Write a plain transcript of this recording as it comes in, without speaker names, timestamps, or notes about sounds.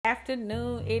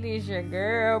afternoon. It is your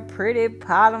girl, Pretty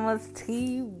Polymus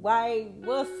T. White.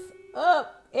 What's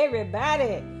up,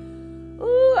 everybody?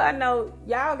 Ooh, I know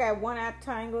y'all got one eye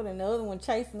tangled and the other one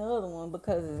chasing the other one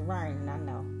because it's raining.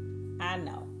 I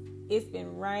know. It's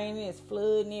been raining, it's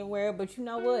flooding everywhere, but you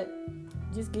know what?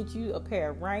 Just get you a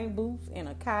pair of rain boots and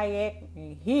a kayak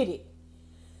and hit it.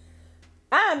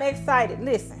 I'm excited.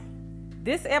 Listen.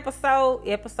 This episode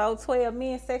 12,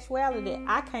 Men Sexuality,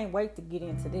 I can't wait to get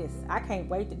into this. I can't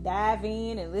wait to dive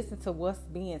in and listen to what's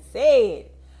being said.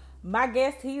 My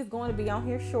guest, he's going to be on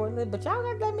here shortly, but y'all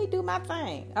gotta let me do my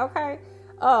thing, okay?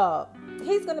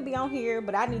 He's going to be on here,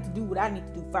 but I need to do what I need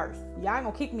to do first. Y'all ain't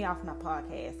going to kick me off my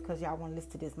podcast because y'all want to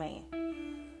listen to this man.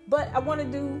 But I want to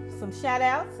do some shout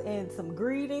outs and some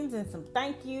greetings and some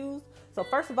thank yous. So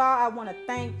first of all, I want to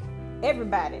thank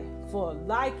everybody for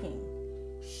liking,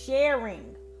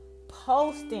 sharing,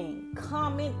 posting,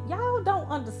 comment. Y'all don't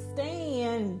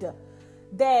understand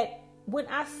that when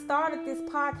I started this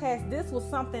podcast, this was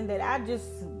something that I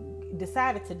just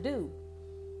decided to do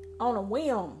on a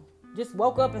whim. Just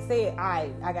woke up and said, I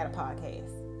got a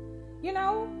podcast, you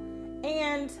know,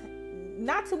 and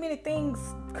not too many things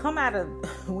come out of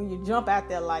when you jump out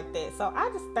there like that. So I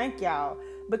just thank y'all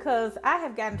because I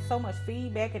have gotten so much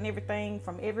feedback and everything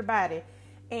from everybody.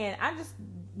 And I just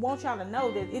want y'all to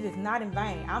know that it is not in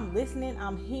vain. I'm listening.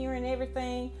 I'm hearing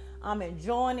everything. I'm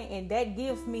enjoying it. And that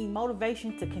gives me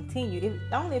motivation to continue.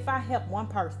 Only if I help one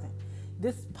person.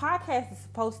 This podcast is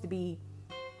supposed to be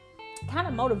kind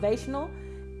of motivational.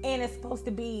 And it's supposed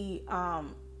to be,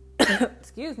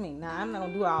 excuse me. Now, I'm not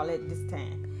going to do all that this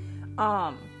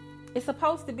time. It's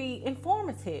supposed to be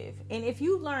informative. And if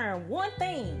you learn one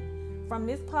thing from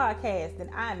this podcast, then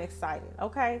I'm excited.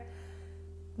 Okay?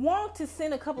 Want to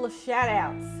send a couple of shout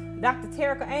outs. Dr.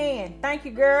 Terica Ann, thank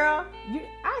you, girl.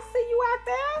 I see you out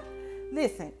there.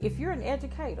 Listen, if you're an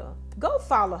educator, go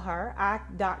follow her,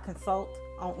 I.consult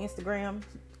on Instagram.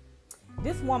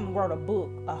 This woman wrote a book,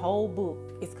 a whole book.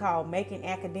 It's called Making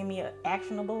Academia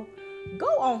Actionable. Go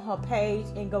on her page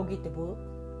and go get the book.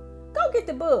 Go get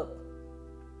the book.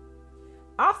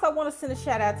 I also want to send a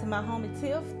shout out to my homie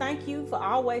Tiff. Thank you for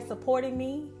always supporting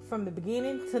me from the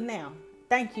beginning to now.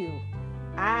 Thank you.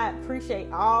 I appreciate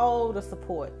all the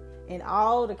support and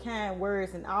all the kind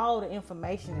words and all the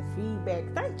information and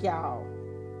feedback. Thank y'all.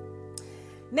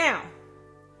 Now,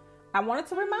 I wanted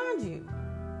to remind you,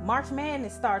 March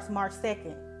Madness starts March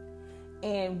 2nd.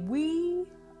 And we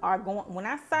are going, when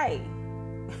I say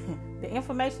the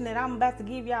information that I'm about to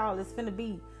give y'all is finna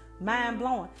be mind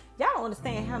blowing. Y'all don't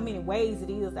understand how many ways it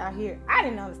is out here. I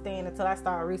didn't understand until I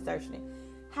started researching it.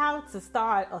 How to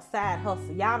start a side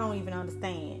hustle. Y'all don't even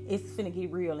understand. It's finna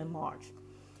get real in March.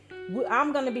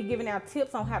 I'm going to be giving out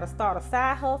tips on how to start a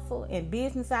side hustle and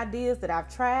business ideas that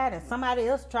I've tried and somebody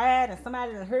else tried and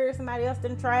somebody done heard somebody else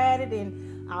done tried it,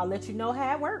 and I'll let you know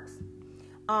how it works.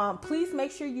 Please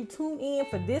make sure you tune in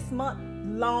for this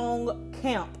month-long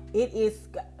camp. It is,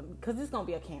 because it's going to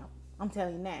be a camp. I'm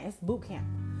telling you now, it's boot camp.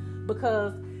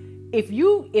 Because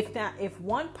if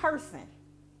one person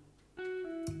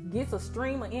gets a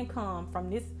stream of income from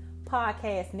this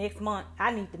podcast next month,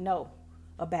 I need to know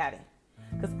about it.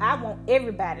 Because I want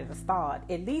everybody to start,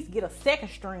 at least get a second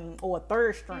stream or a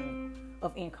third stream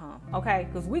of income. Okay?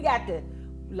 Because we got to,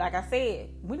 like I said,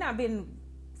 we're not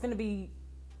finna be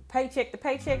paycheck to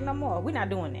paycheck no more. We're not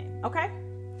doing that. Okay?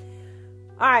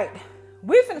 Alright.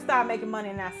 We're finna start making money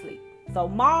in our sleep. So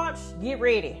March, get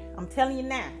ready. I'm telling you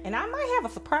now. And I might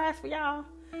have a surprise for y'all.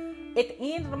 At the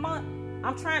end of the month,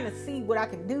 I'm trying to see what I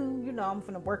can do. You know, I'm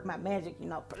finna work my magic,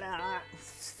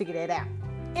 figure that out.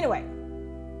 Anyway,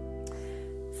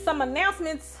 some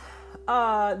announcements.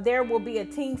 There will be a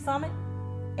team summit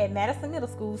at Madison Middle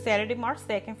School Saturday, March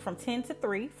 2nd from 10 to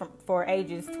 3 for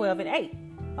ages 12 and 8.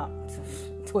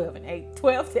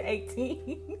 12 to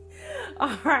 18.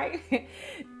 All right.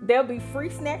 There'll be free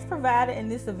snacks provided,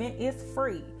 and this event is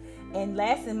free. And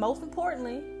last and most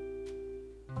importantly,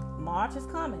 March is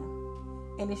coming.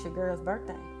 And it's your girl's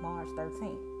birthday, March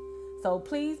 13th. So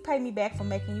please pay me back for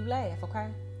making you laugh, okay?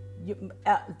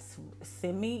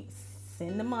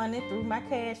 Send the money through my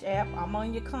Cash App. I'm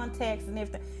on your contacts and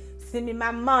everything. Send me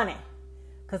my money.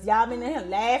 Because y'all been in here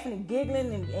laughing and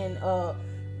giggling and I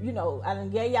done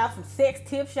gave y'all some sex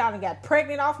tips. Y'all done got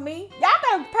pregnant off me. Y'all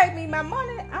better pay me my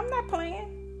money. I'm not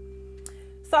playing.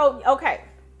 So, okay.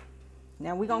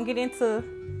 Now we're going to get into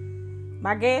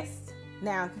my guest.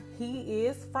 Now, he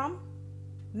is from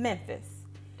Memphis.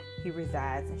 He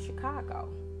resides in Chicago.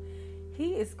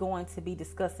 He is going to be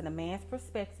discussing a man's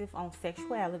perspective on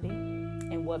sexuality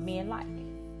and what men like.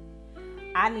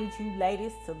 I need you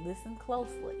ladies to listen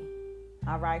closely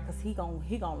All right, because he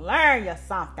gonna learn you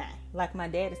something. Like my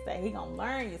daddy said, he gonna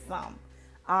learn you something.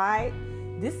 All right,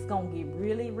 this is gonna get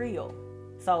really real.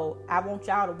 So I want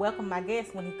y'all to welcome my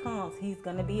guest when he comes. He's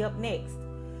gonna be up next.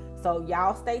 So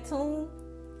y'all stay tuned.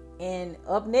 And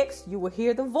up next, you will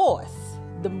hear the voice,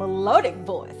 the melodic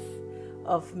voice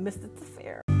of Mr.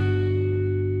 Tafera.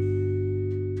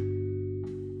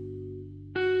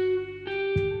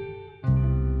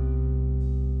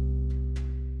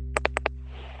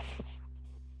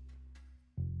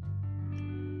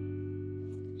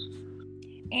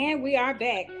 And we are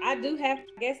back. I do have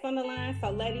guests on the line, so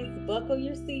ladies, buckle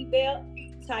your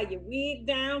seatbelt, tie your wig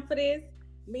down for this.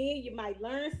 Men, you might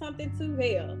learn something too.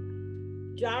 Hell,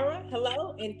 Jara,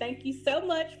 hello, and thank you so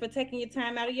much for taking your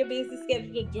time out of your busy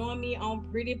schedule to join me on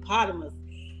Pretty Potamus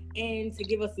and to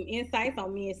give us some insights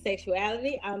on men's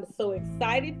sexuality. I'm so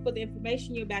excited for the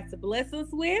information you're about to bless us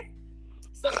with.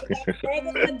 So without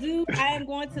further ado, I am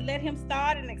going to let him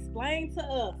start and explain to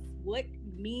us what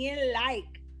men like.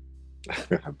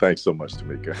 Thanks so much,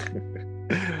 Tamika.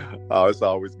 Oh, it's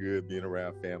always good being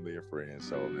around family and friends.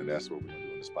 So, and that's what we're going to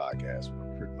do in this podcast. We're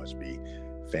going to pretty much be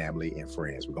family and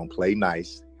friends. We're going to play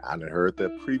nice. I done heard the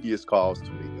previous calls,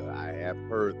 Tamika. I have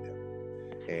heard them.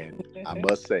 And I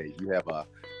must say, you have a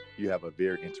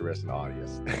very interesting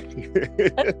audience.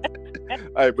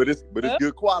 All right, but it's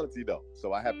good quality though.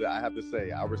 So I have to say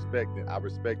I respect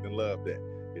and love that.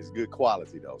 It's good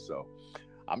quality though. So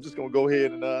I'm just gonna go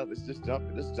ahead and let's just jump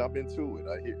into it.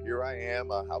 Here I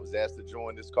am. I was asked to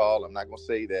join this call. I'm not gonna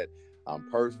say that I'm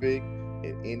perfect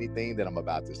in anything that I'm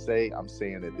about to say. I'm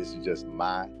saying that this is just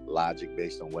my logic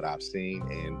based on what I've seen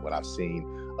and what I've seen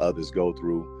others go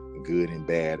through, good and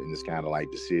bad, and it's kind of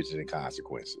like decisions and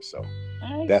consequences. So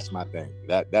that's my thing.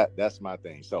 That's my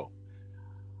thing. So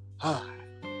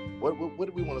what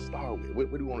do we want to start with?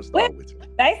 What do we want to start with?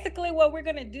 Basically, what we're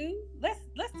gonna do, let's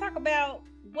talk about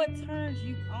what turns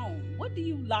you on. What do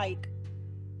you like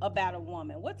about a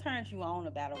woman? What turns you on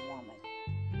about a woman?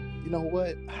 You know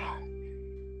what?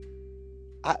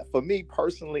 For me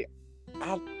personally,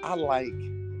 I like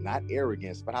not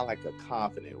arrogance, but I like a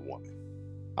confident woman.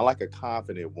 I like a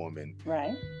confident woman,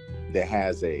 right? That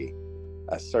has a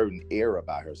certain air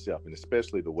about herself, and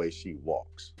especially the way she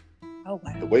walks. Oh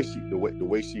wow! The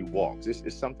way she walks.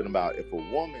 It's something about if a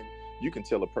woman, you can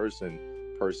tell a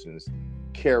person's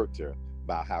character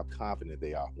about how confident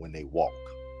they are when they walk.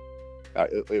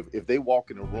 If they walk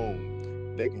in a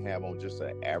room, they can have on just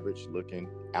an average looking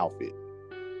outfit,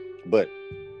 but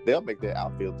they'll make that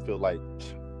outfit feel like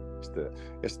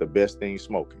it's the best thing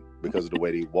smoking because of the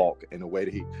way they walk and the way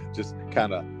they just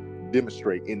kind of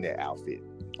demonstrate in their outfit.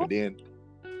 And then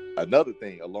another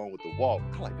thing along with the walk,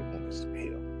 I like the woman's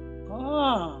smell.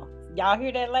 Oh, y'all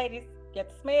hear that, ladies? Get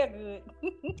to smell good.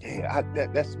 Yeah,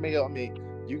 that smell. I mean,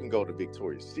 you can go to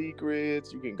Victoria's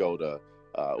Secrets. You can go to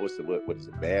what is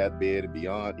it, Bath, Bed and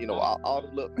Beyond. You know, all the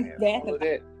look, man, all of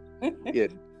that. Yeah,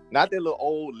 not that little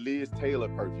old Liz Taylor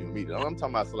perfume either. I'm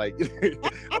talking about like,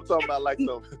 I'm talking about like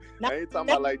some. I ain't talking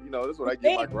about like, you know, that's what I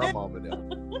give my grandmama now.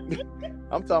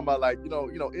 I'm talking about like, you know,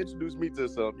 introduce me to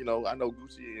some. You know, I know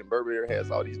Gucci and Burberry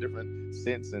has all these different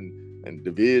scents and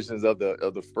divisions of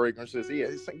the fragrances. Yeah,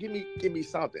 give me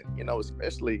something. You know,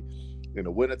 especially in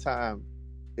the wintertime,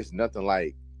 it's nothing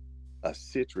like a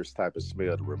citrus type of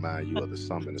smell to remind you of the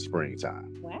summer and the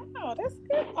springtime. Wow, that's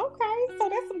good. Okay, so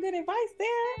that's some good advice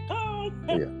there.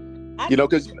 Yeah, you know,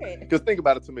 because think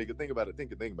about it, Tamika. Think about it.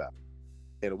 Think about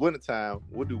it. In the wintertime,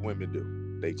 what do women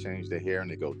do? They change their hair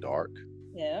and they go dark.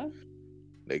 Yeah.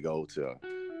 They go to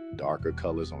darker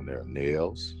colors on their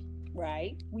nails.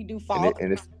 Right. We do fall.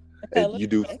 You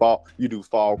do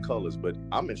fall colors. But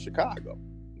I'm in Chicago,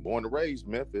 born and raised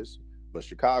Memphis. But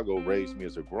Chicago raised me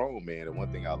as a grown man. And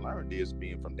one thing I learned is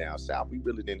being from down south, we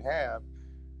really didn't have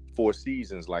 4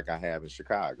 seasons like I have in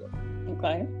Chicago.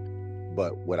 Okay.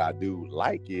 But what I do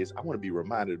like is I want to be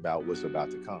reminded about what's about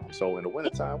to come. So in the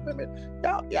wintertime, women,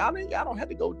 y'all don't have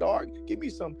to go dark. Give me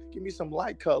some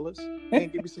light colors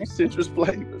and give me some citrus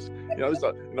flavors. You know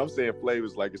I'm saying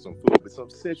flavors like it's some food, but some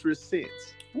citrus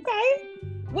scents. Okay.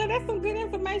 Well, that's some good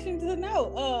information to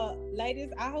know.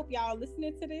 Ladies, I hope y'all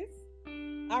listening to this.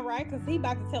 All right, because he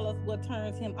about to tell us what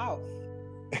turns him off.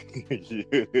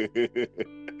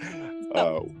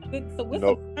 So what's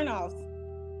some turn-offs?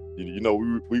 You know,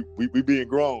 we being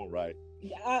grown, right?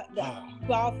 We all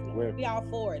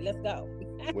for it. Let's go.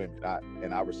 Women,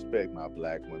 I respect my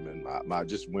black women, my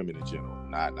just women in general,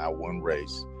 not one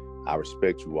race. I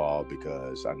respect you all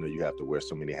because I know you have to wear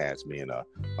so many hats, being a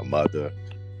mother,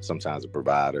 sometimes a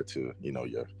provider to, you know,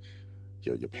 your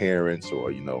parents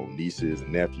or, you know, nieces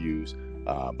and nephews.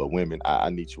 But women, I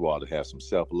need you all to have some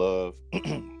self-love.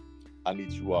 I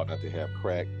need you all not to have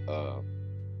crack. Oh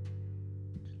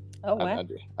wow.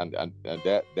 And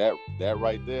that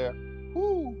right there.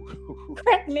 Whoo.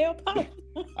 Crack nail polish.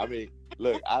 I mean,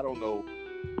 look, I don't know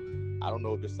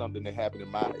if it's something that happened in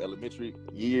my elementary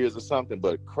years or something,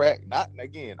 but crack.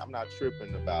 I'm not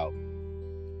tripping about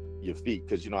your feet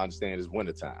because I understand it's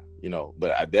wintertime,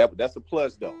 But that's a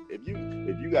plus though. If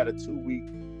you got a 2-week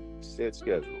set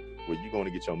schedule where you're going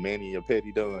to get your mani and your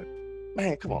pedi done,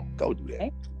 man, come on, go do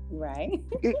that. Right.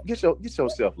 Get your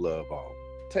self love on.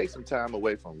 Take some time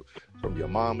away from your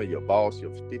mama, your boss, your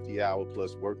 50-hour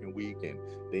plus working week, and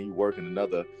then you working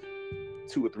another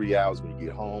 2 or 3 hours when you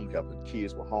get home, helping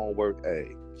kids with homework.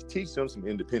 Hey, teach them some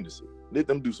independence. Let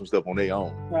them do some stuff on their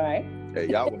own. Right. Hey,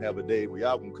 y'all gonna have a day where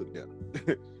y'all gonna cook dinner.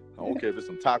 I don't care if it's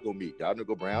some taco meat. Y'all gonna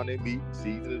go brown that meat,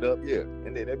 season it up, yeah.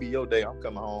 And then that'll be your day. I'm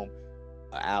coming home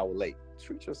an hour late.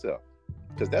 Treat yourself.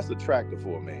 Because that's attractive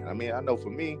for a man. I mean, I know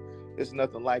for me, it's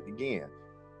nothing like, again,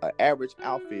 an average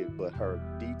outfit, but her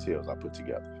details I put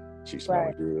together. She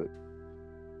smells good.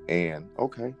 And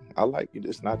okay, I like it.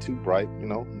 It's not too bright,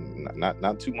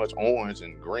 not too much orange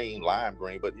and green, lime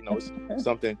green, but it's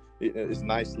something. It's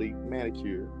nicely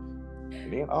manicured.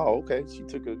 And then, okay, she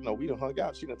took we done hung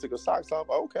out. She done took her socks off.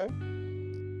 Okay.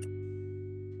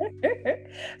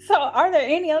 So, are there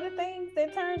any other things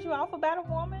that turns you off about a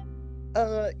woman?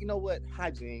 You know what?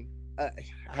 Hygiene. I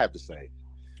have to say,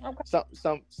 okay.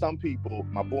 Some people.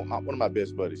 One of my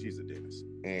best buddies, he's a dentist,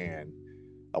 and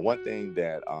one thing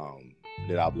that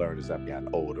I've learned as I've gotten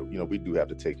older, we do have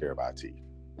to take care of our teeth.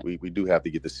 We do have to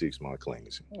get the 6-month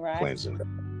cleansing.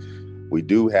 We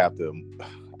do have to.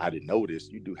 I didn't know this.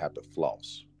 You do have to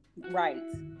floss. Right.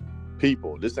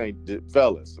 People, this ain't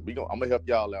fellas. I'm gonna help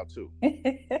y'all out too.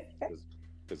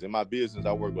 Because in my business,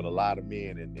 I work with a lot of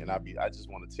men, and I just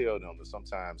want to tell them that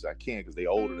sometimes I can't because they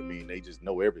older than me and they just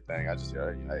know everything. I just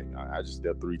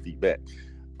step 3 feet back.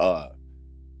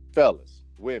 Fellas,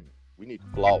 women, we need to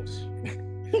floss.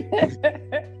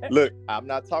 Look, I'm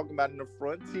not talking about in the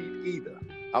front teeth either.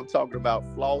 I'm talking about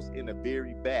floss in the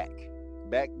very back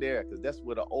there, because that's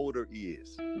where the odor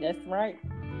is. That's right.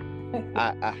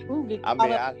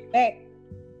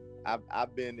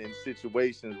 I've been in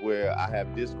situations where I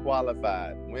have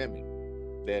disqualified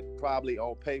women that probably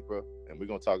on paper, and we're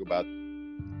gonna talk about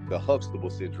the Huxtable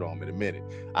syndrome in a minute.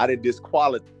 I didn't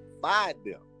disqualify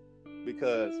them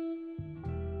because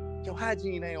your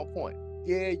hygiene ain't on point.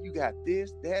 Yeah, you got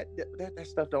this, that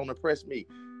stuff don't impress me.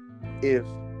 If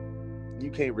you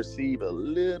can't receive a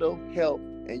little help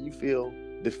and you feel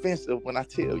defensive when I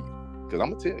tell you, because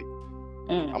I'm gonna tell you.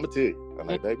 I'm gonna tell you. I'm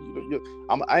like, baby,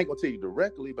 I ain't gonna tell you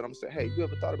directly, but I'm gonna say, hey, you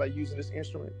ever thought about using this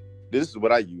instrument? This is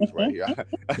what I use right here.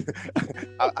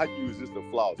 I use this to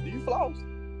floss. Do you floss?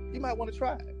 You might want to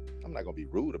try it. I'm not gonna be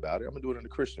rude about it. I'm gonna do it in the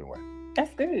Christian way.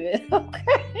 That's good.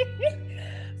 Okay.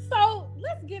 So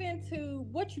let's get into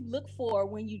what you look for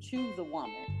when you choose a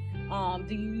woman.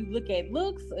 Do you look at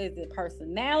looks? Is it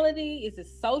personality? Is it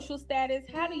social status?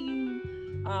 How do you,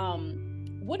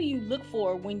 what do you look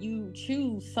for when you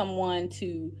choose someone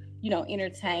to,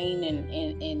 entertain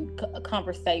and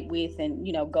conversate with and,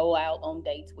 go out on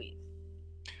dates with?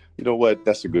 You know what?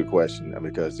 That's a good question,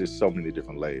 because there's so many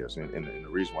different layers. And the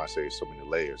reason why I say so many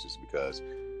layers is because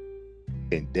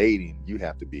in dating, you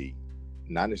have to be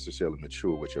not necessarily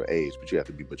mature with your age, but you have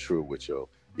to be mature with your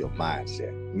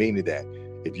mindset. Meaning that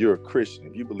if you're a Christian,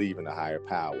 if you believe in a higher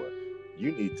power,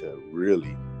 you need to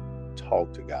really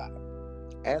talk to God.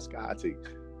 Ask God to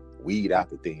weed out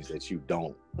the things that you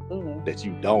don't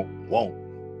want,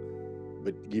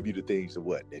 but give you the things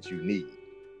that you need.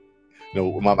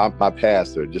 My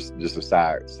pastor, just a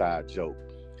side joke.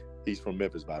 He's from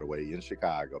Memphis, by the way, in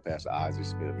Chicago. Pastor Isaac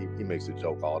Smith. He makes a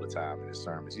joke all the time in his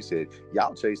sermons. He said,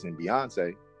 "Y'all chasing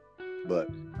Beyonce, but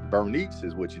Bernice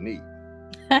is what you need."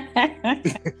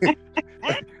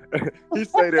 He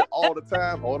say that all the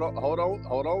time. Hold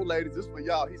on, ladies. This for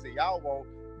y'all. He said, "Y'all want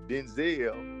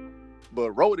Denzel,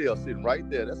 but Rodale sitting right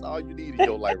there. That's all you need in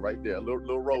your life, right there.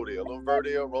 Little Rodale, little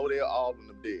Rodale, all of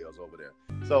them Dales over there."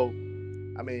 So,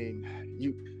 I mean,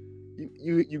 you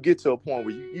get to a point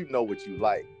where you know what you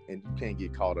like, and you can't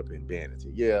get caught up in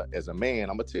vanity. Yeah, as a man,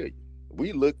 I'm gonna tell you,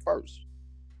 we look first.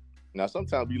 Now,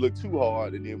 sometimes we look too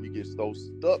hard, and then we get so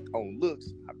stuck on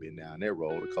looks. I've been down that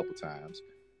road a couple times.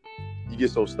 You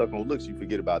get so stuck on looks, you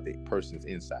forget about the person's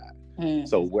inside.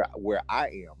 So where I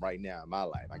am right now in my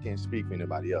life, I can't speak for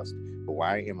anybody else, but where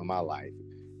I am in my life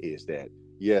is that,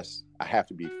 yes, I have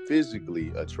to be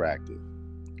physically attractive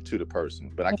to the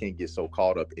person, but I can't get so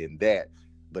caught up in that.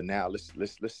 But now let's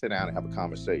sit down and have a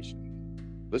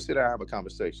conversation. Let's sit down and have a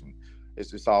conversation.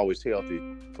 It's always healthy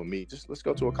for me. Just let's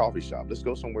go to a coffee shop. Let's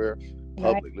go somewhere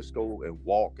public. public. Let's go and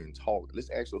walk and talk. Let's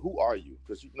actually, who are you?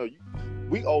 Because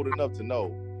we old enough to know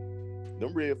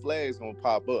them red flags gonna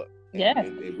pop up. Yeah.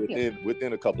 And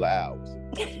within a couple of hours.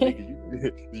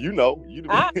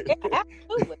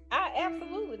 I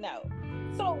absolutely know.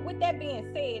 So with that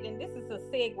being said, and this is a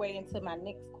segue into my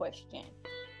next question.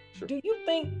 Sure. Do you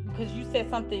think, because you said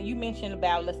something, you mentioned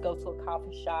about let's go to a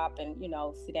coffee shop and,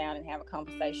 sit down and have a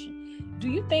conversation. Do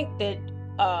you think that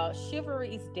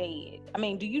chivalry is dead? I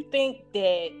mean, do you think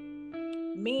that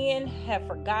men have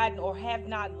forgotten or have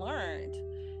not learned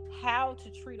how to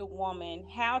treat a woman,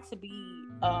 how to be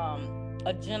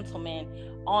a gentleman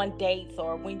on dates,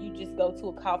 or when you just go to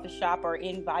a coffee shop or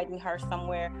inviting her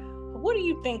somewhere? What do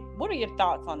you think? What are your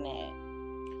thoughts on that?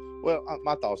 Well,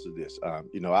 my thoughts are this.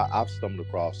 I've stumbled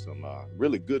across some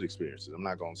really good experiences. I'm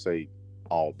not going to say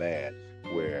all bad,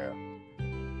 where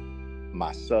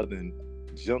my Southern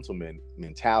gentleman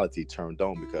mentality turned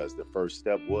on because the first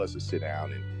step was to sit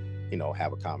down and,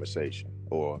 have a conversation,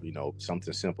 or,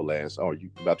 something simple as, oh, you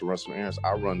about to run some errands?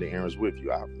 I'll run the errands with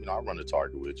you. I run the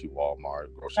Target with you,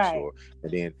 Walmart, grocery store.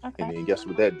 And then guess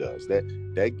what that does?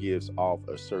 That gives off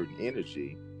a certain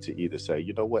energy to either say,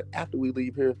 you know what, after we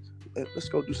leave here, let's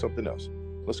go do something else.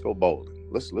 Let's go bowling.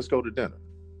 Let's go to dinner.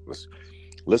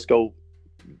 Let's go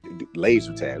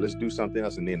laser tag. Let's do something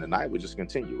else. And then the night will just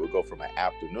continue. We'll go from an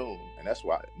afternoon. And that's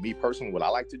why, me personally, what I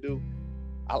like to do,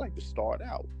 I like to start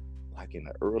out like in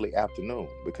the early afternoon,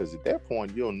 because at that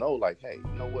point you'll know, like, hey,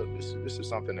 you know what, this is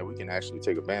something that we can actually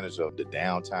take advantage of, the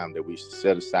downtime that we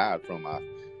set aside from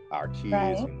our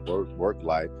kids and work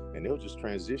life, and they'll just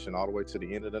transition all the way to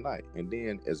the end of the night. And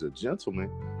then as a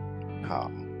gentleman,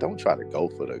 don't try to go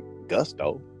for the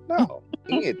gusto. No,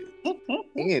 end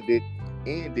it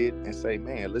and say,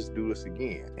 man, let's do this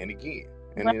again and again,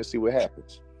 and then see what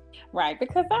happens. Right,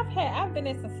 because I've been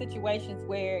in some situations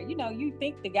where, you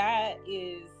think the guy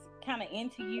is kind of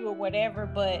into you or whatever,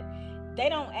 but they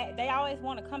always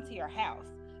want to come to your house.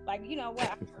 Like, you know what,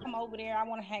 I come over there, I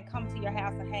want to come to your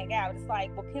house and hang out. It's like,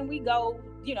 well, can we go,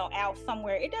 out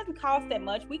somewhere? It doesn't cost that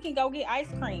much. We can go get ice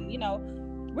cream.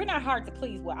 We're not hard to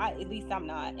please. Well, at least I'm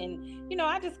not. And,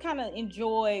 I just kind of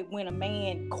enjoy when a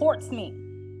man courts me.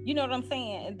 You know what I'm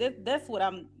saying? That's what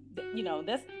I'm,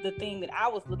 that's the thing that I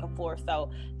was looking for. So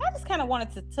I just kind of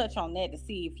wanted to touch on that to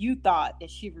see if you thought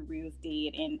that chivalry was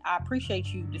dead. And I appreciate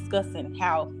you discussing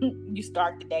how you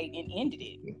start the date and ended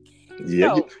it.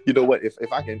 Yeah, so, you know what?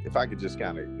 If I could just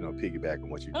kind of piggyback on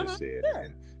what you just said, sure.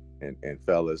 and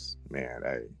fellas, man,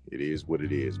 it is what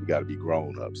it is. We got to be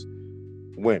grown-ups.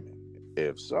 Women,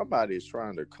 if somebody is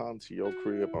trying to come to your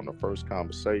crib on the first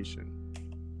conversation,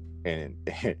 and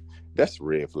that's a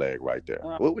red flag right there.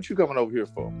 Right. What you coming over here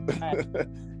for?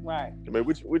 Right. I mean,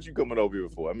 what you coming over here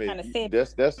for? I mean,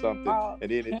 that's something. And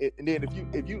then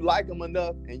if you like them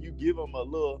enough and you give them a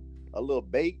little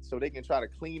bait so they can try to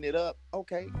clean it up,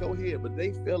 okay, go ahead. But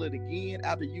they feel it again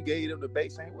after you gave them the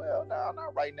bait, saying, well, no,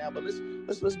 not right now, but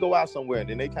let's go out somewhere. And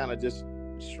then they kind of just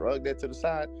shrug that to the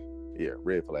side. Yeah,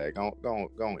 red flag. Go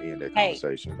end that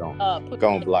conversation. Go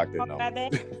block that number.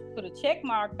 Put a check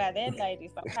mark by that,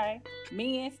 ladies. Okay,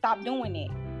 men, stop doing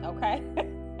it. Okay.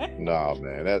 No,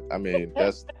 man.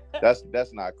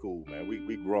 That's not cool, man.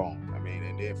 We grown. I mean,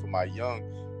 and then for my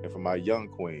young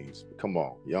queens, come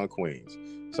on, young queens.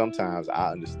 Sometimes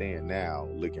I understand now,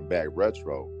 looking back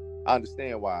retro, I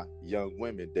understand why young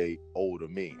women date older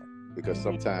men. Because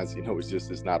sometimes,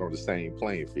 it's not on the same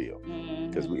playing field.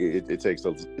 Because it takes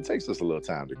us a little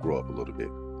time to grow up a little bit.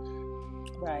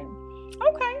 Right.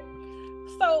 Okay.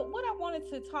 So what I wanted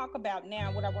to talk about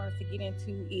now, what I wanted to get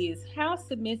into is, how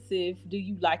submissive do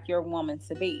you like your woman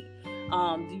to be?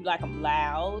 Do you like them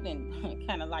loud and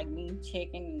kind of like me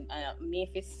checking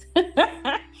Memphis? Or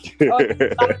do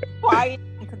you like quiet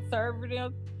and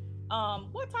conservative?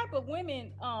 What type of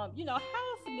women, how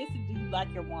submissive do you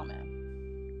like your woman?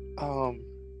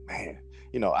 Man,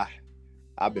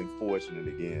 I've been fortunate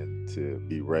again to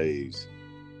be raised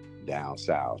down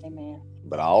south. Amen.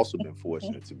 But I also been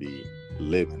fortunate to be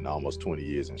living almost 20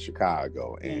 years in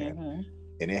Chicago, and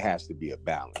it has to be a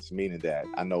balance. Meaning that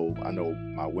I know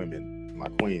my women, my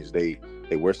queens, they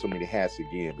wear so many hats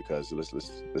again, because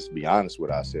let's be honest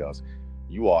with ourselves.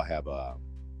 You all have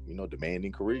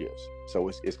demanding careers, so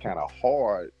it's kind of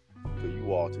hard for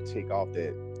you all to take off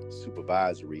that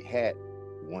supervisory hat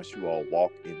once you all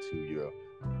walk into your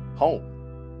home.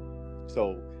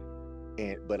 So,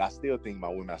 but I still think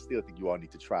you all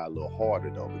need to try a little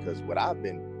harder though, because what I've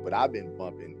been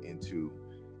bumping into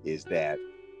is that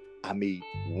I meet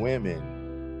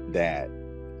women that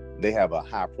they have a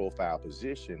high profile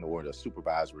position or the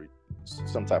supervisory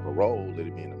some type of role, let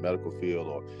it be in the medical field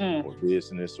or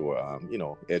business or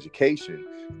education,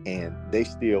 and they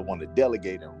still want to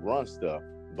delegate and run stuff,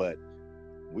 but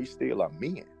we still are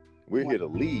men. We're here to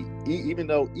lead, even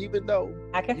though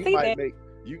I can see that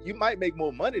you might make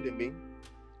more money than me,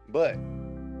 but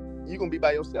you're gonna be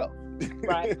by yourself.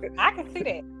 Right. I can see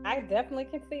that. I definitely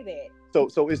can see that.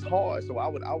 So it's hard. So I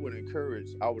would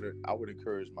encourage my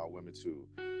women to,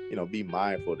 be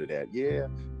mindful of that. Yeah.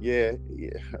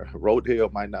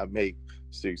 Rodale might not make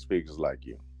 6 figures like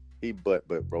you. But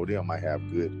Rodale might have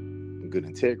good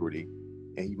integrity,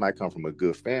 and he might come from a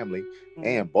good family,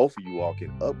 and both of you all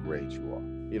can upgrade you all.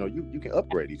 You can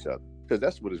upgrade each other, because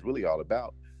that's what it's really all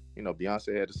about.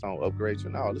 Beyonce had the song "Upgrade You."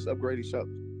 Now let's upgrade each other.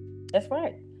 That's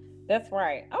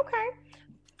right. Okay.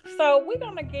 So we're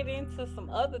gonna get into some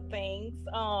other things.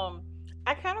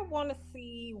 I kind of want to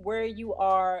see where you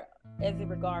are as it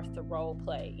regards to role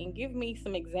play, and give me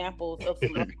some examples of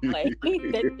some role play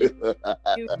that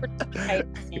you participate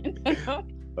in.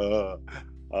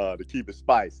 To keep it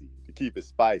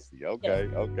spicy. Okay.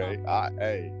 Yeah. Okay.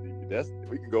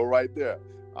 We can go right there.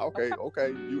 Okay.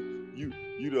 You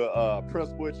the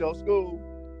principal at your school.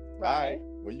 Right. All right.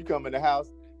 When you come in the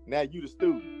house, now you the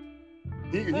student.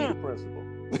 He the principal.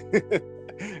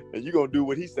 And you gonna do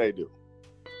what he say do.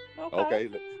 Okay.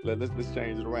 Let's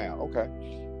change it around. Okay.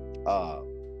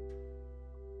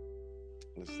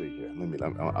 Let's see here.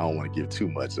 I don't want to give too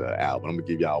much out, but I'm gonna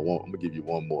give you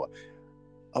one more.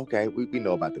 Okay, we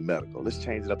know about the medical. Let's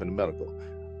change it up in the medical.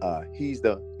 He's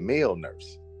the male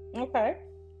nurse. Okay.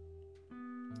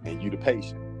 And you the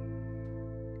patient.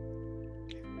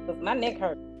 Cause my neck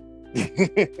hurt.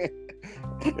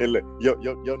 And look,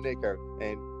 your neck hurt,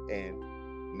 and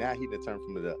now he done turned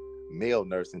from the male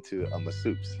nurse into a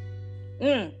masseuse.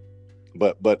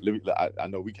 But I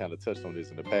know we kind of touched on this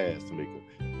in the past, Tamika.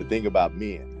 The thing about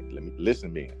men,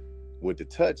 listen, men, with the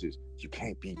touches, you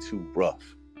can't be too rough.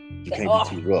 You can't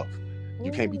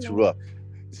be too rough.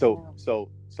 So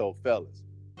fellas,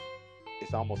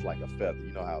 it's almost like a feather.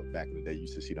 You know how back in the day you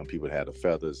used to see them people that had the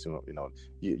feathers. You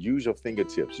use your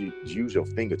fingertips. You use your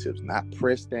fingertips, not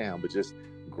press down, but just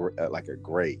like a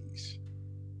graze.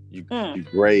 You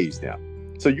graze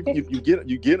them. So you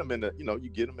get them in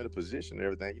a position and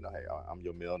everything. Hey, I'm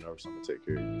your male nurse. I'm gonna take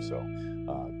care of you. So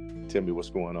tell me what's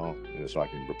going on, so I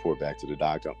can report back to the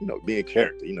doctor. Being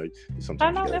character.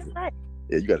 Sometimes I know that's right.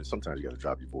 Yeah, sometimes you gotta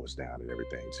drop your voice down and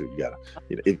everything too. You gotta,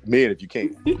 if you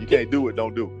can't do it,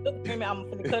 don't do it. Look, I'm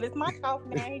gonna cut his mic off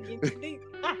now. He getting too deep.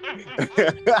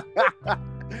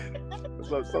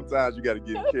 So sometimes you gotta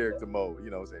get in character mode. You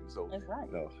know what I'm saying? So that's right.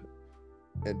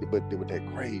 But with that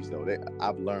graze though,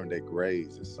 I've learned that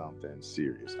graze is something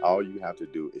serious. All you have to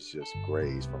do is just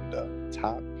graze from the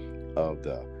top of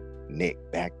the neck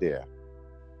back there,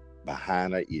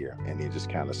 behind her ear, and then just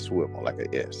kind of swivel like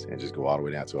an S and just go all the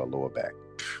way down to her lower back.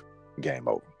 Game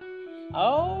over.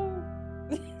 Oh,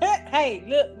 hey,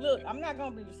 look, I'm not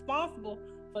gonna be responsible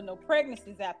for no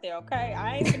pregnancies out there, okay?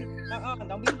 I ain't gonna,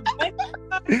 don't be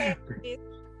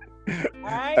all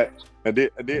right. And then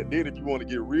if you want to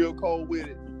get real cold with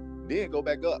it, then go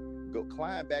back up. Go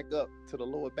climb back up to the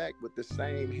lower back with the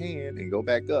same hand and go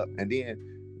back up, and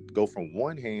then go from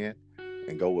one hand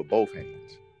and go with both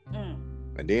hands.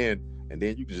 And then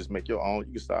you can just make your own.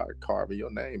 You can start carving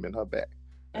your name in her back,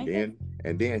 and then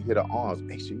hit her arms.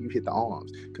 Make sure you hit the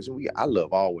arms, because I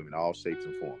love all women, all shapes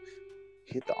and forms.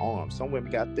 Hit the arms. Some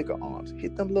women got thicker arms.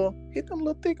 Hit them little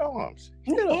thick arms.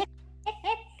 Hit them.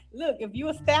 Look, if you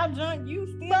a stout junk, you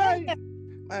still man,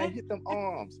 hit them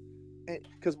arms.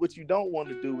 Because what you don't want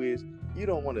to do is you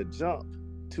don't want to jump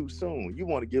too soon. You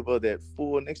want to give her that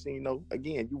full. Next thing you know,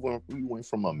 again, you went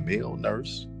from a male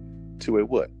nurse to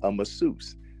a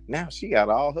masseuse. Now she got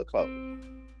all her clothes.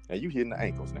 Now you hitting the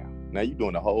ankles now. Now you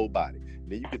doing the whole body.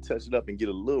 Then you can touch it up and get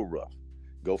a little rough.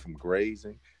 Go from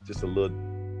grazing, just a little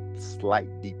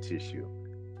slight deep tissue.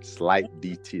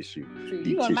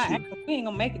 You on my ankle, we ain't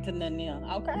gonna make it to nothing else,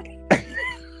 okay?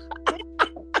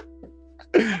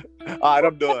 All right,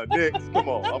 I'm done. Next, come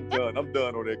on, I'm done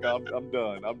on that. I'm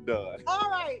done. All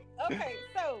right, okay.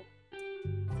 So,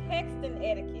 texting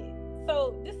etiquette.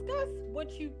 So, discuss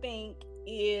what you think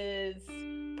is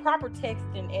proper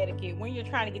texting etiquette when you're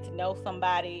trying to get to know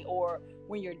somebody or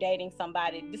when you're dating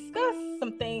somebody. Discuss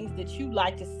some things that you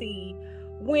like to see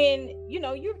when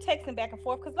you're texting back and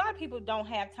forth, because a lot of people don't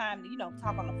have time to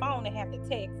talk on the phone. They have to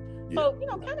text. So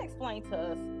kind of explain to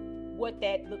us what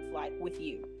that looks like with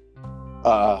you.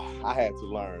 I had to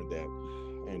learn that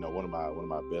one of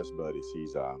my best buddies,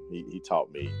 he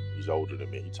taught me. He's older than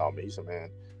me. He taught me. He said, man,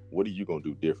 what are you gonna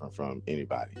do different from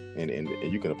anybody? And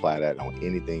you can apply that on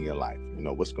anything in life.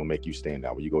 What's gonna make you stand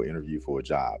out when you go interview for a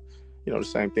job? The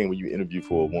same thing when you interview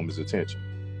for a woman's attention.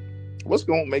 What's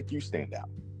going to make you stand out?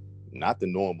 Not the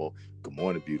normal, good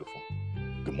morning, beautiful.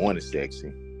 Good morning,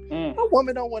 sexy. A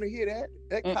woman don't want to hear that.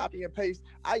 That copy and paste.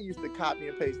 I used to copy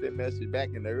and paste that message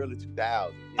back in the early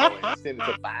 2000s. And send it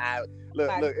to 5. Look,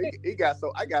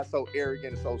 I got so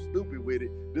arrogant and so stupid with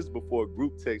it. This is before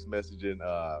group text messaging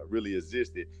really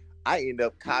existed. I ended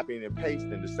up copying and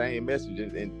pasting the same message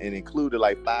and included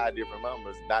like 5 different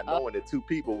numbers, not knowing that 2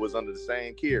 people was under the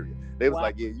same carrier. They was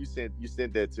like, yeah, you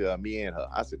sent that to me and her.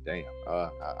 I said, damn,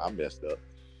 I messed up.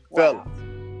 Wow.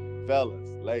 Fellas,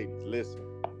 ladies, listen.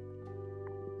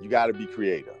 You got to be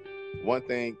creative. One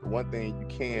thing you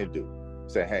can do,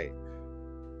 say, hey,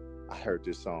 I heard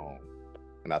this song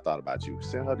and I thought about you.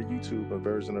 Send her the YouTube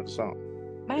version of the song.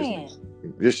 Man.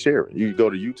 Just share it. You go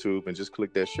to YouTube and just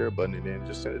click that share button and then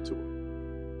just send it to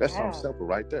her. That's something simple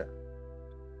right there.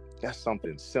 That's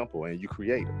something simple and you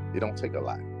create it. It don't take a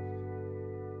lot.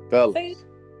 Fellas. See,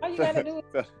 all you got to do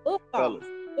is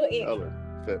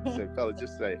fellas,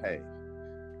 just say, hey,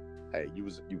 you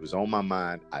was on my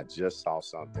mind. I just saw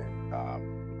something.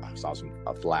 I saw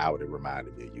a flower that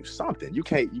reminded me of you. Something. You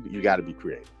got to be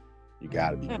creative. You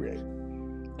got to be creative.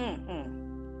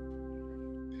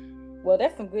 Well,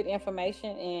 that's some good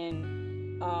information,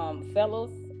 and fellas,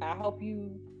 I hope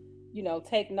you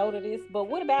take note of this. But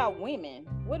what about women?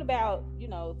 What about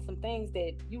some things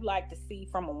that you like to see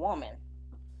from a woman?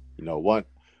 One.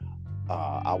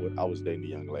 I was dating a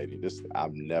young lady.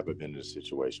 I've never been in a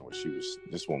situation where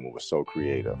this woman was so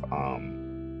creative.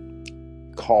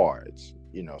 Cards,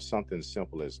 something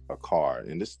simple as a card.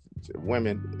 And this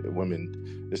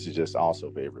women, this is just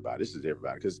also for everybody. This is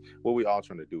everybody, because what we all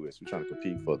trying to do is we're trying to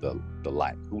compete for the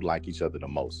like, who like each other the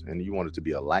most. And you want it to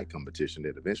be a like competition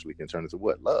that eventually can turn into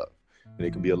what? Love. And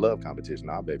it can be a love competition.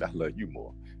 Nah, baby, I love you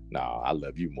more. Nah, I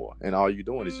love you more. And all you're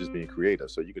doing is just being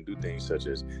creative. So you can do things such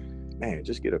as, man,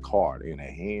 just get a card and a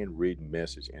handwritten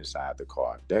message inside the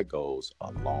card. That goes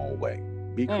a long way.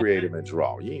 Be creative and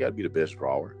draw. You ain't got to be the best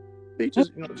drawer.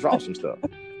 Just draw some stuff.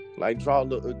 Like draw a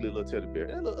little ugly little teddy bear.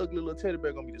 That little ugly little teddy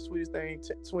bear gonna be the sweetest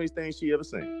thing she ever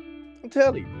seen. I'm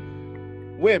telling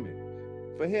you, women,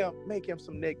 for him, make him up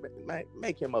some nicknames.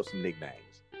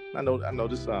 I know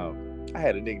this. I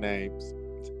had a nickname,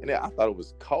 and I thought it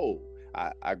was cold.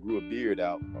 I grew a beard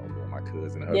out. Oh, my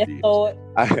cousin, her beard. Lord.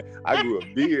 I grew a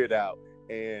beard out,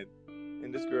 and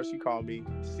this girl, she called me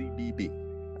CBB.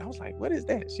 And I was like, what is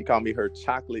that? She called me her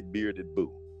chocolate bearded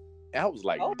boo. And I was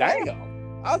like,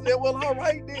 damn. I said, well, all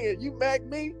right then. You back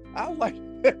me? I was like,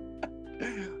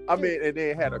 and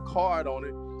then had a card on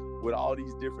it with all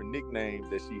these different nicknames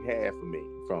that she had for me,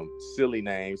 from silly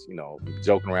names,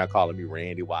 joking around, calling me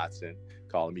Randy Watson,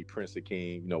 calling me Prince of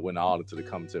King, when all into the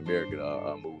Coming to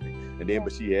America movie. And then,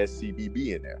 but she had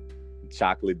CBB in there,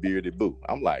 chocolate bearded boo.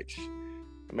 I'm like,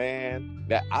 man,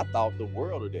 that I thought the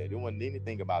world of that. It wasn't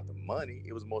anything about the money.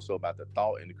 It was more so about the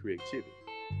thought and the creativity.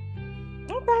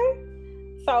 Okay.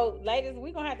 So, ladies,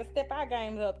 we're going to have to step our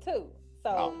games up, too.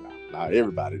 So, no,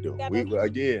 everybody do.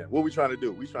 Again, what we trying to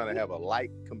do? We trying to have a like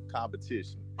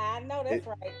competition. I know that's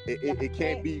right. It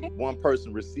can't be one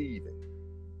person receiving.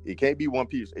 It can't be one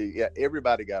piece.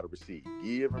 Everybody got to receive.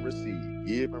 Give and receive.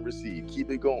 Give and receive. Keep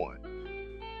it going.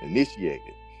 Initiate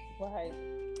it. Right.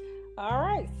 All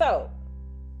right. So,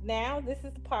 now this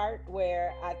is the part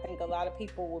where I think a lot of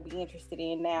people will be interested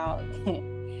in. Now,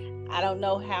 I don't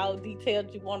know how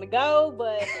detailed you want to go,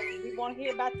 but we want to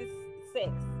hear about this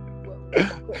sex.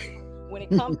 When it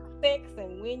comes to sex,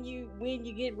 and when you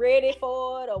get ready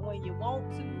for it, or when you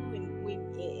want to,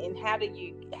 and how do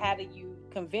you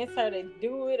convince her to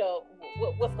do it, or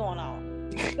what's going on?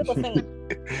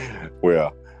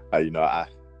 Well, I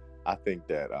think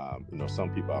that some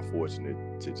people are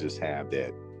fortunate to just have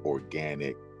that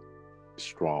organic,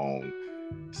 strong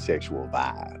sexual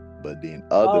vibe, but then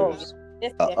others,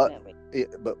 definitely.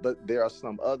 But there are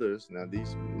some others. Now,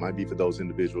 these might be for those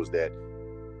individuals that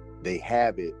they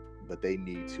have it, but they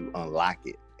need to unlock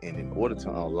it. And in order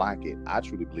to unlock it, I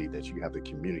truly believe that you have to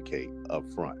communicate up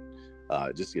front.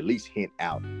 Just at least hint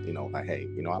out, like, hey,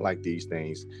 I like these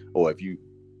things. Or if you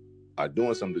are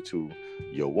doing something to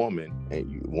your woman, and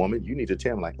you need to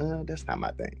tell them, like, that's not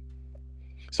my thing.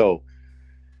 So,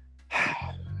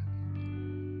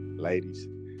 ladies,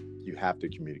 you have to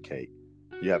communicate.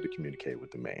 You have to communicate with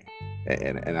the man.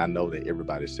 And I know that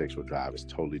everybody's sexual drive is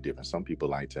totally different. Some people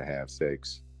like to have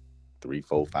sex 3,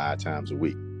 4, 5 times a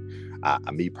week.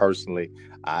 Me personally,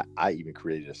 I even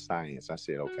created a science. I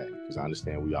said, okay, because I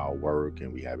understand we all work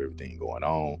and we have everything going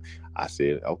on. I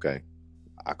said, okay,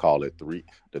 I call it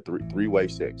three-way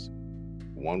sex.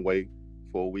 One way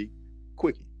for a week,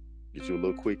 quickie. Get you a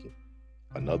little quickie.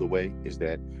 Another way is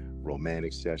that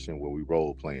romantic session where we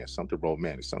role playing something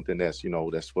romantic, something that's,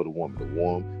 that's for the woman to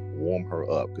warm her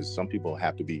up, because some people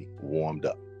have to be warmed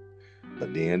up.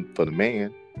 But then for the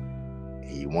man,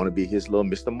 he want to be his little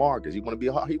Mr. Marcus. He want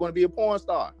to be a porn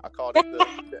star. I call it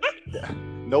the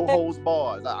no holds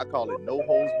bars. I call it no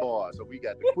holds bars. So we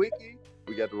got the quickie,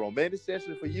 we got the romantic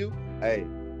session for you. Hey,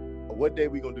 what day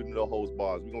we gonna do the no holds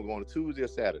bars? We gonna go on a Tuesday or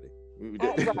Saturday?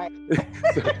 Right.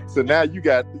 So now you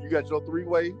got your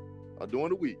 3-way during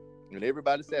the week, and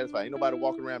everybody's satisfied. Ain't nobody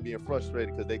walking around being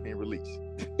frustrated because they can't release.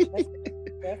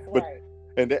 That's right.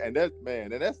 And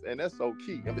that's so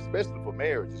key, especially for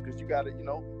marriages, because you gotta,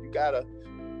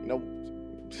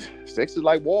 sex is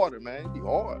like water, man. It be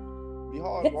hard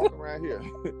walking around here.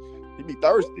 You be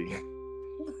thirsty.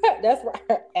 That's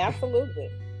right. Absolutely.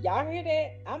 Y'all hear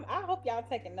that? I hope y'all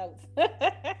taking notes.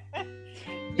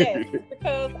 Yes,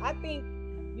 because I think,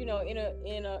 in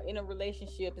a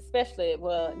relationship, especially,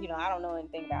 I don't know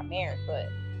anything about marriage, but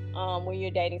when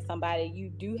you're dating somebody, you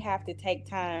do have to take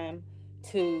time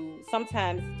to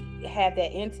sometimes have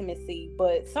that intimacy,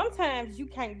 but sometimes you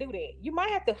can't do that. You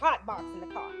might have to hotbox in the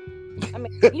car. I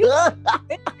mean, you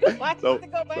might have to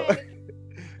go back.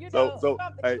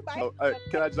 Hey,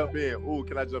 can I jump in? Ooh,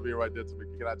 can I jump in right there,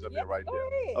 Tamika? Can I jump in right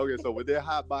there? Okay, so with that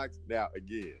hot box, now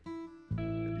again, if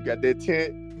you got that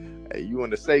tent, hey, you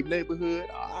in a safe neighborhood,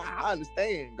 I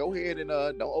understand. Go ahead and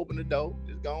don't open the door.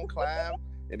 Just go and climb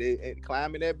and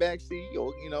climb in that back seat,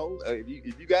 or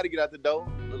if you got to get out the door,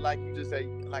 look like you just say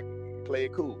like play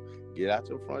it cool. Get out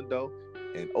your front door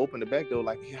and open the back door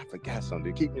like, I forgot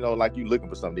something. Keep like you looking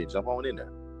for something. Jump on in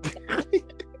there.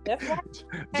 That's right.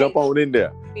 Jump on in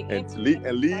there and leave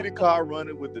the car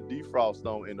running with the defrost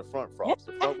on in the front frost,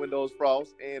 the front windows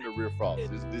frost and the rear frost.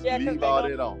 Just leave all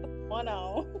that on. One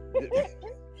on.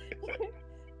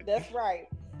 That's right.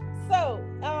 So,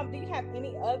 do you have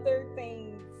any other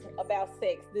things about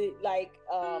sex, like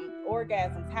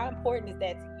orgasms? How important is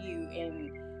that to you?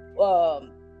 And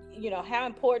how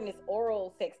important is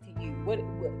oral sex to you?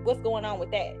 What's going on with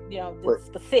that? The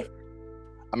specific.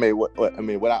 I mean, what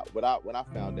I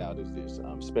found out is this: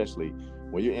 especially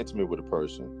when you're intimate with a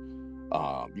person,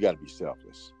 you got to be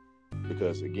selfless,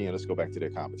 because again, let's go back to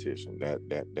that competition,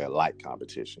 that light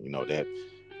competition. That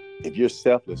if you're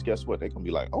selfless, guess what? They're gonna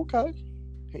be like, okay,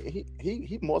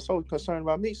 he more so concerned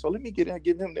about me, so let me give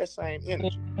him that same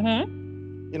energy.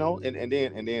 Mm-hmm.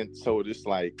 And then so it's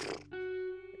like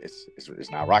it's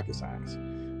not rocket science,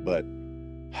 but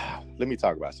let me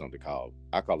talk about something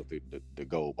I call it the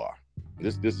gold bar.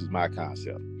 This is my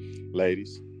concept.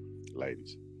 Ladies,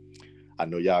 I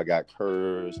know y'all got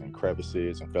curves and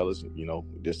crevices, and fellas,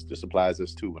 this applies to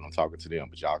us too when I'm talking to them,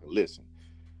 but y'all can listen.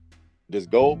 This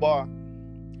gold bar,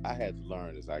 I had to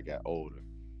learn as I got older.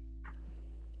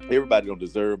 Everybody don't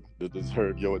deserve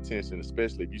your attention,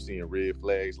 especially if you're seeing red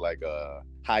flags like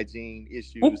hygiene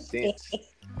issues, scents.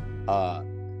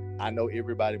 I know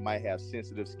everybody might have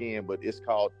sensitive skin, but it's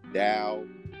called Dow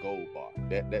Gold Bar.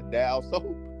 That Dow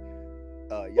soap.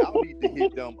 Y'all need to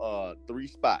hit them 3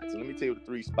 spots. And let me tell you what the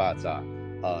 3 spots are.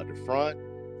 The front,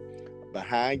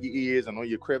 behind your ears, and on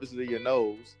your crevices of your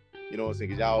nose. You know what I'm saying?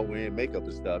 Because y'all wearing makeup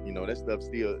and stuff. That stuff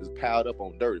still is piled up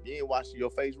on dirt. If you ain't washing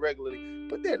your face regularly,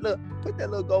 put that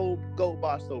little gold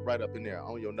bar soap right up in there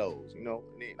on your nose. And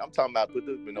then I'm talking about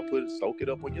soak it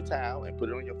up on your towel and put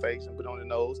it on your face and put it on your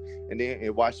nose,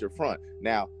 and wash your front.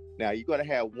 Now you're gonna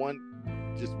have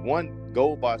just one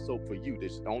gold bar soap for you.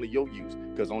 That's only your use.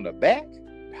 Because on the back,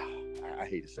 I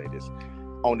hate to say this,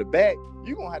 on the back,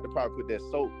 you're gonna have to probably put that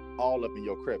soap all up in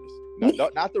your crevice.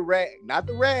 No, not the rag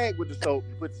with the soap.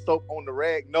 You put the soap on the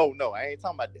rag. No, I ain't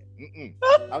talking about that.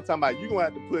 I'm talking about you gonna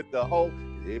have to put the whole.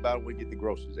 Everybody want to get the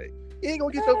groceries aid. You ain't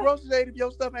gonna get your groceries aid if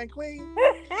your stuff ain't clean.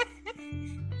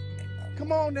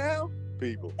 Come on now,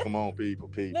 people. Come on, people.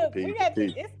 Look, we got to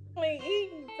get clean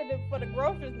eating for the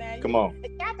groceries now. Come on.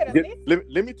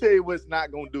 Let me tell you what's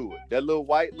not gonna do it. That little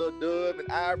white little Dove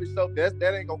and Irish soap, that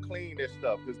ain't gonna clean that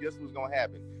stuff. Because guess what's gonna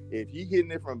happen? If he hitting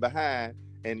it from behind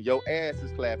and your ass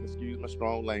is clapping, excuse my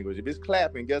strong language. If it's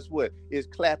clapping, guess what? It's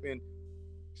clapping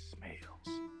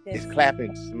smells. It's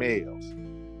clapping smells.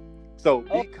 So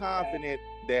be confident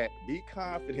that you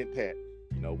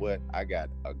know what? I got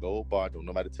a gold bar. Don't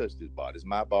nobody touch this bar. This is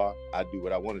my bar. I do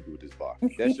what I want to do with this bar.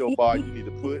 That's your bar. You need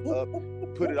to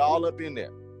put it all up in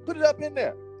there. Put it up in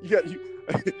there. You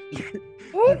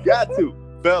got to,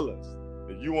 fellas.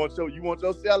 If you want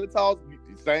your salad toss,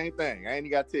 same thing. I ain't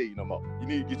even got to tell you no more. You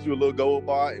need to get you a little gold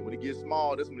bar, and when it gets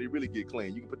small, that's when it really get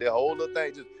clean. You can put that whole little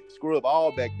thing, just scrub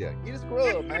all back there. Get a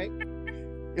scrub, man.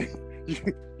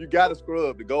 you got to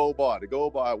scrub the Gold Bar. The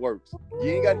Gold Bar works. You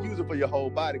ain't got to use it for your whole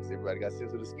body because everybody got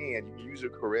sensitive skin. You can use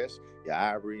your caress, your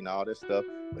ivory, and all that stuff.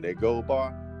 But that Gold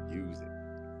Bar, use it.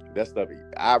 That stuff,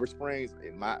 Irish Springs,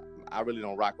 I really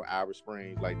don't rock with Irish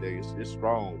Springs like that. It's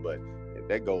strong, but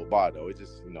that Gold Bar though, it's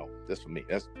just just for me.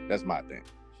 That's my thing.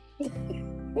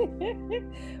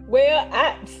 Well,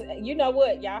 you know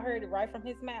what? Y'all heard it right from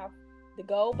his mouth. The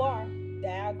Gold Bar,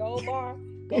 dial Gold Bar.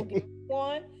 Go get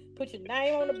one. Put your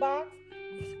name on the box.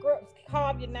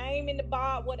 Carve your name in the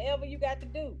bar. Whatever you got to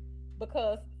do,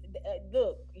 because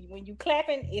look, when you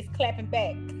clapping, it's clapping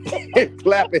back. It's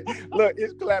clapping. Look,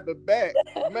 it's clapping back,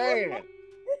 man.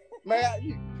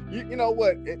 You know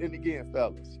what? And again,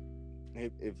 fellas,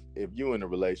 if you're in a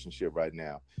relationship right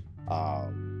now,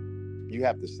 you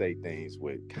have to say things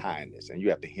with kindness and you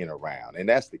have to hint around. And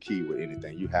that's the key with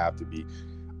anything. You have to be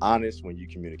honest when you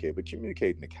communicate, but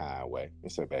communicate in a kind way and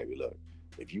say, baby, look,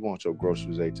 if you want your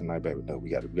groceries ate tonight, baby, no, we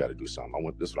got to do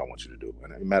something. This is what I want you to do.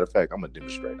 And as a matter of fact, I'm going to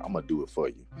demonstrate. I'm going to do it for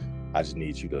you. I just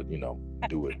need you to,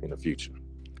 do it in the future.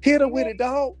 Hit her with it,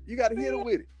 dog. You got to hit her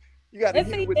with it. You got to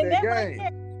hit her with that game.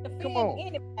 Come on.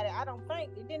 Anybody. I don't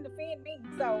think it didn't offend me.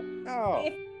 So no.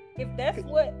 If that's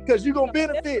what, because you're gonna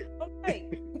benefit.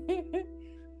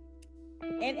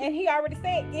 and he already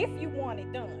said if you want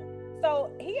it done.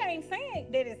 So he ain't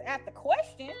saying that it's at the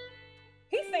question.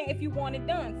 He's saying if you want it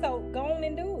done. So go on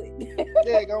and do it.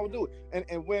 Yeah, go on and do it.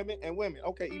 And women,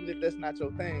 okay, even if that's not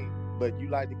your thing, but you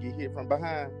like to get hit from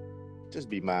behind, just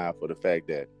be mindful of the fact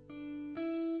that,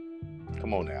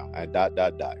 come on now,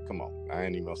 come on. I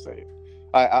ain't even gonna say it.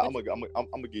 I'm gonna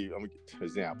give an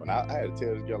example. And I had to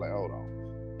tell this girl, like, hold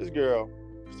on, this girl,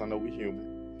 because I know we're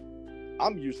human.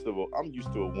 I'm used to a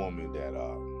woman that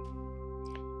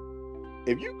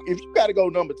if you got to go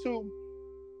number 2,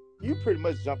 you pretty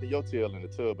much jumping your tail in the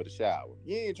tub of the shower.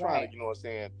 You ain't trying to, you know what I'm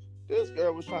saying? This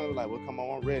girl was trying to like, well, come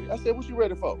on, I'm ready. I said, what you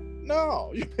ready for?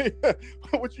 No,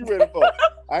 what you ready for?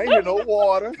 I ain't hear no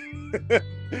water.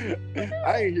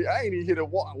 I ain't even hear the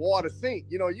water sink.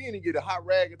 You ain't even get a hot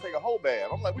rag and take a whole bath.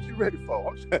 I'm like, what you ready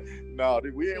for? No,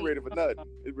 dude, we ain't ready for nothing.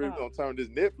 It's really gonna turn this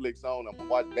Netflix on. I'm gonna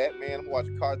watch Batman. I'm gonna watch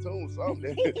a cartoon,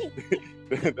 something.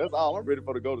 That's all I'm ready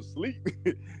for, to go to sleep.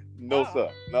 No, sir.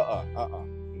 No.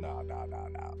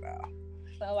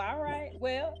 So, all right.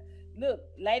 Well, look,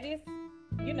 ladies,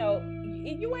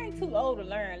 you ain't too old to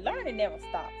learn. Learning never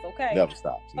stops, okay? Never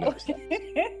stops.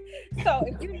 So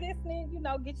if you're listening,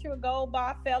 get you a Gold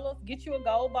Bar, fellas. Get you a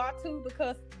Gold Bar too,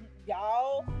 because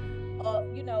y'all,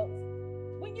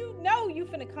 when you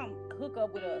finna come hook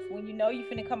up with us, when you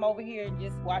finna come over here and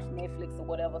just watch Netflix or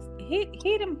whatever, hit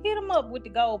them up with the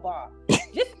Gold Bar,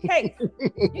 just in case.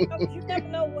 You never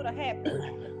know what'll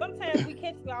happen. Sometimes we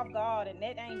catch you off guard, and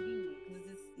that ain't good.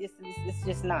 It's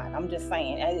just not. I'm just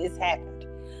saying, it's happened.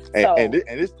 And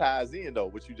this ties in though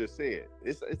what you just said.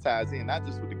 It ties in not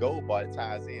just with the Gold Bar. It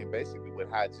ties in basically with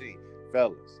hygiene,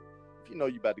 fellas. If you know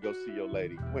you about to go see your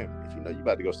lady, women. If you know you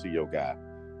about to go see your guy,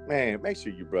 man, make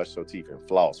sure you brush your teeth and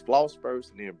floss. Floss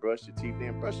first, and then brush your teeth,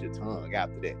 then brush your tongue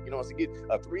after that. So get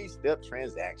a 3-step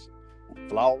transaction.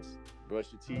 Floss,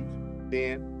 brush your teeth,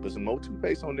 then put some more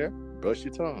toothpaste on there. Brush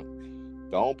your tongue.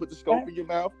 Don't put the scope in your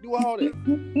mouth. Do all that.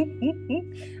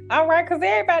 All right, because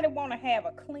everybody want to have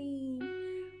a clean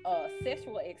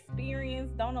sexual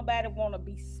experience. Don't nobody want to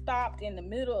be stopped in the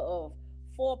middle of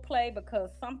foreplay because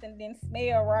something didn't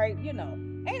smell right. Ain't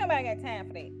nobody got time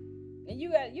for that. And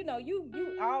you got, you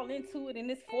all into it in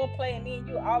this foreplay, and then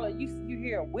you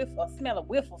hear a whiff or smell a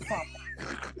whiff or something.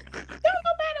 Don't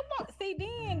nobody want. See,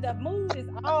 then the mood is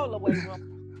all the way wrong.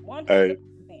 100%.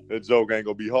 That joke ain't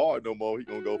gonna be hard no more. He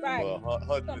gonna go from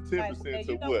 110%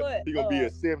 to what? He gonna be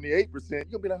at 78%. You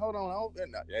gonna be like, hold on,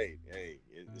 hey,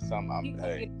 it's something. He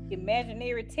gonna get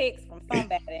imaginary text from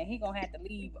somebody, and he gonna have to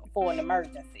leave for an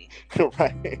emergency.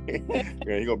 Right?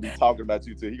 Yeah, he gonna be talking about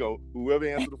you too. Whoever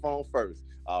answered the phone first.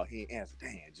 Oh, he ain't answered.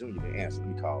 Damn, Junior didn't answer.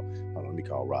 Let me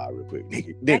call Rod real quick.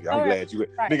 Nigga,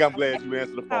 I'm glad you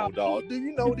answered the phone, dog. Do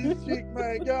you know this chick,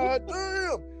 man? God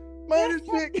damn, man, this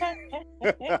chick.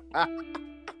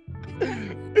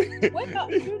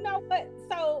 Well, you know what?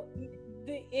 So,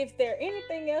 is there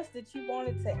anything else that you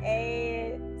wanted to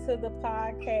add to the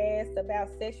podcast about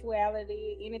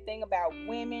sexuality? Anything about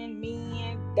women,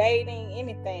 men, dating?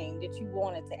 Anything that you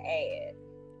wanted to add?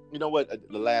 You know what?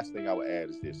 The last thing I would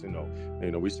add is this.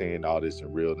 We're saying all this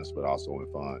in realness, but also in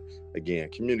fun. Again,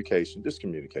 communication. Just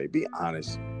communicate. Be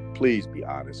honest. Please be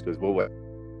honest, because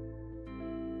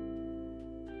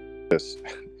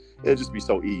it'll just be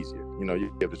so easier. You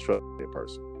have to trust that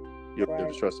person. You have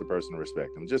to trust the person and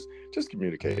respect them. Just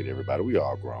communicate, everybody. We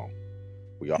all grown.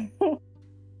 We all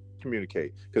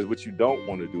communicate. Because what you don't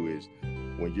want to do is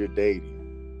when you're dating,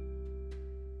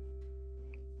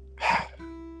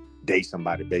 date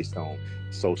somebody based on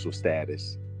social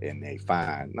status, and they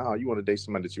find, no, you want to date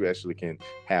somebody that you actually can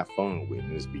have fun with,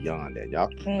 and it's beyond that. Y'all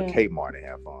go to Kmart and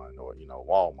have fun, or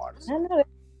Walmart or something.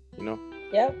 I know that.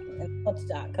 Yep,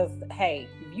 because hey,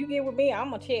 if you get with me, I'm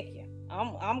gonna check you.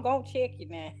 I'm gonna check you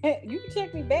now. You can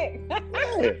check me back.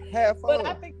 Yeah, have fun. But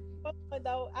I think it's fun,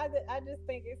 though. I just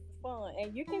think it's fun,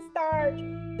 and you can start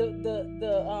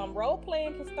the role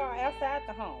playing can start outside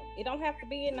the home. It don't have to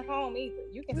be in the home either.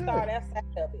 You can start outside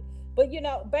of it. But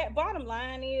bottom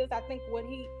line is, I think what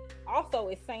he also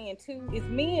is saying too is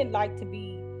men like to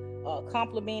be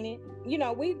complimented.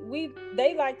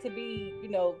 They like to be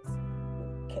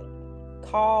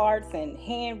cards and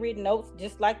handwritten notes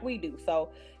just like we do.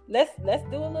 So let's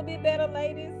do a little bit better,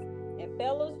 ladies and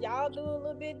fellas. Y'all do a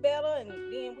little bit better, and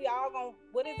then we all gonna,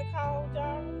 what is it called,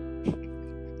 y'all?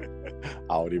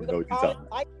 I don't even know what you're talking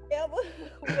about.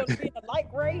 We're gonna be in a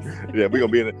like race. Yeah, we're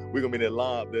gonna be in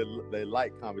that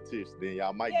like competition. Then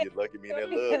y'all might get lucky in that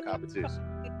love competition.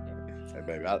 Hey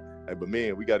baby, but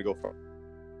men, we gotta go for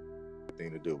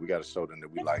thing to do. We gotta show them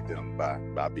that we like them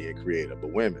by being creative.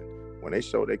 But women, when they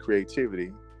show their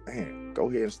creativity, man, go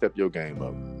ahead and step your game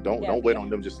up. Don't wait on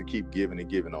them just to keep giving and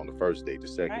giving on the first date, the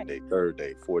second date, third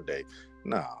date, fourth date.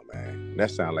 Nah, man.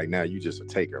 That sounds like now you just a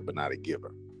taker but not a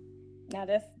giver. Now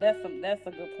that's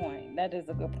a good point. That is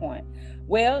a good point.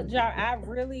 Well, Jar, I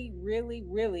really, really,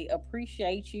 really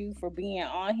appreciate you for being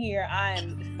on here. I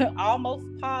am almost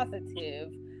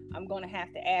positive I'm gonna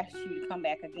have to ask you to come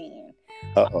back again.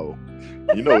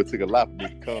 It took a lot for me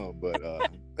to come, but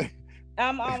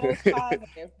I'm almost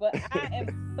positive, but I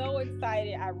am so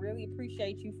excited. I really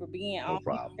appreciate you for being on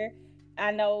here.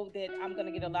 I know that I'm going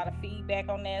to get a lot of feedback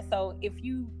on that. So if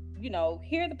you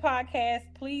hear the podcast,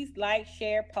 please like,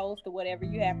 share, post, or whatever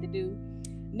you have to do.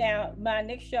 Now, my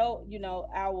next show,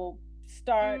 I will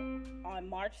start on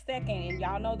March 2nd, and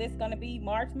y'all know this is going to be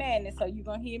March Madness, so you're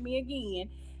going to hear me again.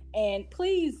 And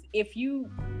please, if you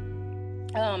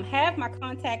have my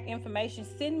contact information,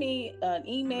 send me an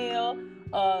email.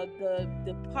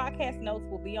 The podcast notes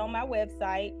will be on my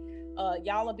website.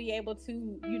 Y'all will be able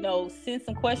to, send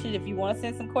some questions if you want to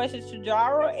send some questions to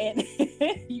Jara, and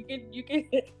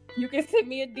you can send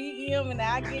me a DM and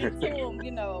I'll get it to them,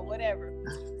 whatever.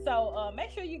 So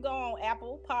make sure you go on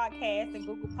Apple Podcasts and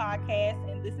Google Podcasts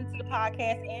and listen to the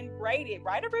podcast and rate it.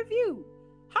 Write a review.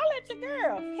 Holla at your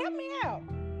girl. Help me out.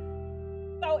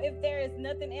 So if there is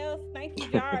nothing else, thank you,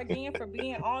 Jara, again for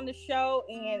being on the show,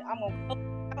 and I'm gonna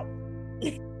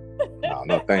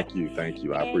No, thank you.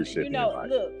 I appreciate the invite.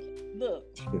 Look,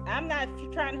 I'm not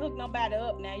trying to hook nobody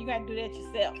up now. You gotta do that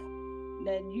yourself.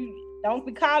 Then you don't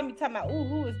be calling me talking about,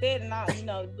 who is that? And all,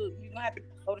 look, you're gonna have to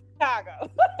go to Chicago.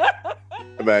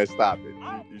 Man, stop it.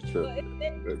 You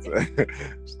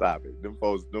tripping. Stop it. Them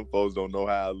folks don't know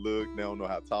how I look. They don't know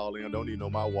how tall I am. Don't even know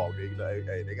my walk. They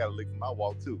gotta look for my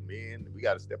walk too, man. We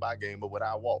gotta step our game up with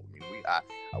our walk.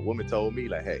 A woman told me,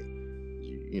 like, hey,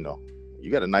 you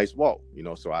got a nice walk,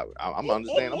 so I'm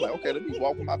understanding. I'm like, okay, let me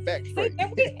walk with my back straight.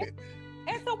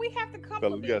 And so we have to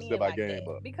compliment we gotta step our game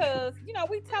up, up, because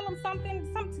we tell them something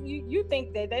you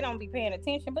think that they don't be paying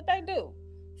attention, but they do.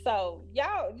 So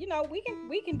y'all,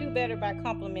 we can do better by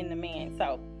complimenting the man.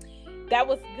 So that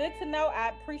was good to know. I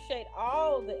appreciate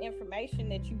all the information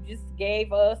that you just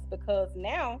gave us, because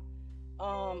now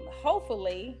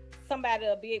hopefully somebody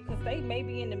will be, because they may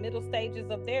be in the middle stages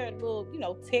of their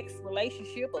little text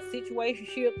relationship or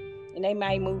situationship, and they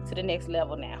might move to the next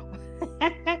level now.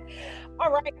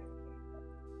 All right.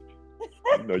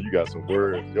 You got some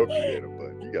words. You're creative,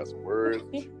 but you got some words.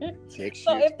 Text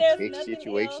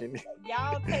situation. Else,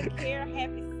 y'all take care.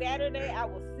 Happy Saturday. I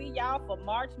will see y'all for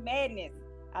March Madness.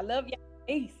 I love y'all.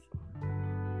 Peace.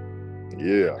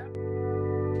 Yeah.